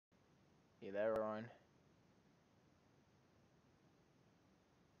You there, Ryan?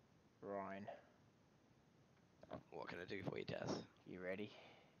 Ryan, What can I do for you, Daz? you ready?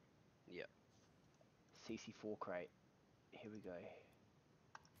 Yep. CC4 crate. Here we go.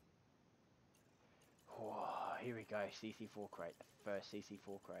 Whoa, here we go. CC4 crate. The first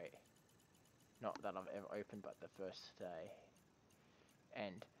CC4 crate. Not that I've ever opened, but the first today.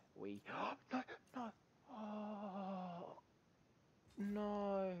 And we... no, no! Oh,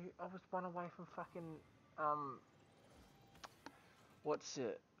 no! I was one away from fucking... What's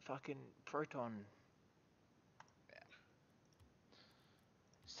it? Fucking Proton. Yeah.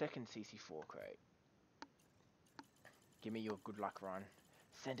 Second CC4 crate. Give me your good luck, Ryan.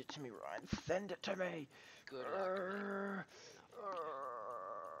 Send it to me, Ryan. Send it to me! Good luck, mate.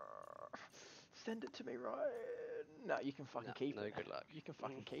 Send it to me, Ryan. No, you can fucking keep No it. good luck. You can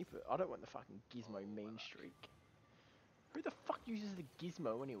fucking keep it. I don't want the fucking gizmo mean streak. Who the fuck uses the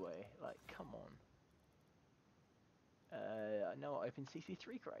gizmo anyway? Like, come on. I know I opened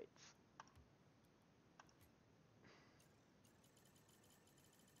CC3 crates.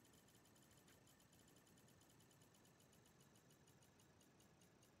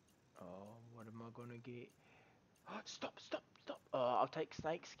 Oh, what am I gonna get? Stop, stop, stop. I'll take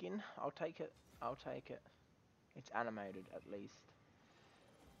snake skin. I'll take it. I'll take it. It's animated at least.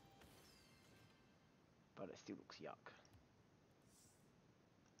 But it still looks yuck.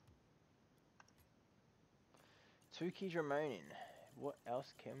 2 keys remaining. What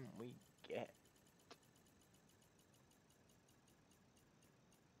else can we get?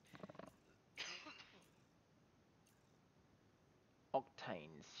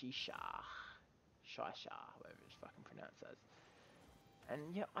 Octane, Shisha, Shisha, whatever it's fucking pronounced as.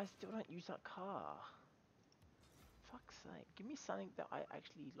 And yeah, I still don't use that car. Fuck's sake. Give me something that I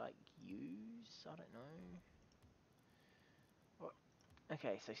actually, like, use. I don't know. What?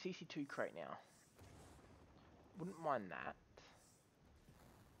 Okay, so CC2 crate now. Wouldn't mind that.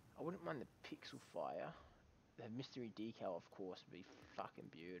 I wouldn't mind the Pixel Fire. The mystery decal, of course, would be fucking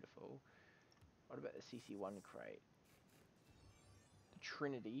beautiful. What about the CC1 crate? The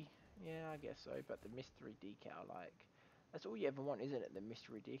Trinity. Yeah, I guess so. But the mystery decal, like... That's all you ever want, isn't it? The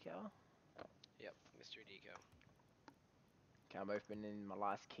mystery decal? Yep, mystery decal. Okay, I'm opening my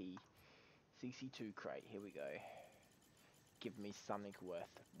last key. CC2 crate, here we go. Give me something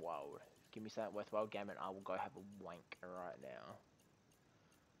worthwhile. Give me something worthwhile, Gammon. I will go have a wank right now.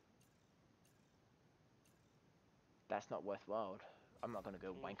 That's not worthwhile. I'm not gonna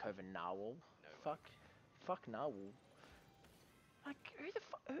go wank over Narwhal. No Fuck. wank. Fuck Narwhal. Like, who the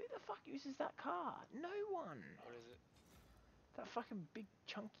fuck uses that car? No one. What is it? That fucking big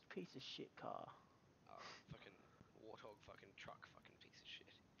chunky piece of shit car. Fucking warthog fucking truck fucking piece of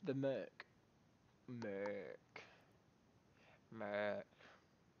shit. The Merc. Merc. Merc.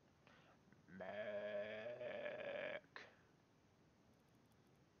 Merc.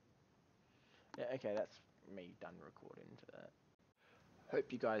 Yeah, okay, that's me done recording to that.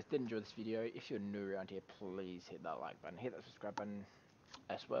 Hope you guys did enjoy this video. If you're new around here, please hit that like button, hit that subscribe button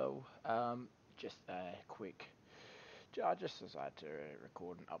as well. Just a quick... I just decided to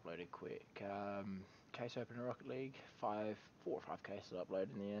record and upload a quick case opener Rocket League. 4 or 5 cases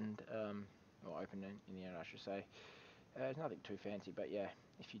uploaded in the end, or opened in the end I should say. It's nothing too fancy, but yeah,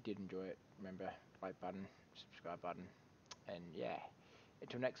 if you did enjoy it, remember, like button, subscribe button, and yeah,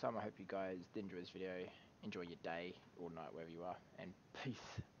 until next time, I hope you guys did enjoy this video, enjoy your day or night wherever you are, and peace.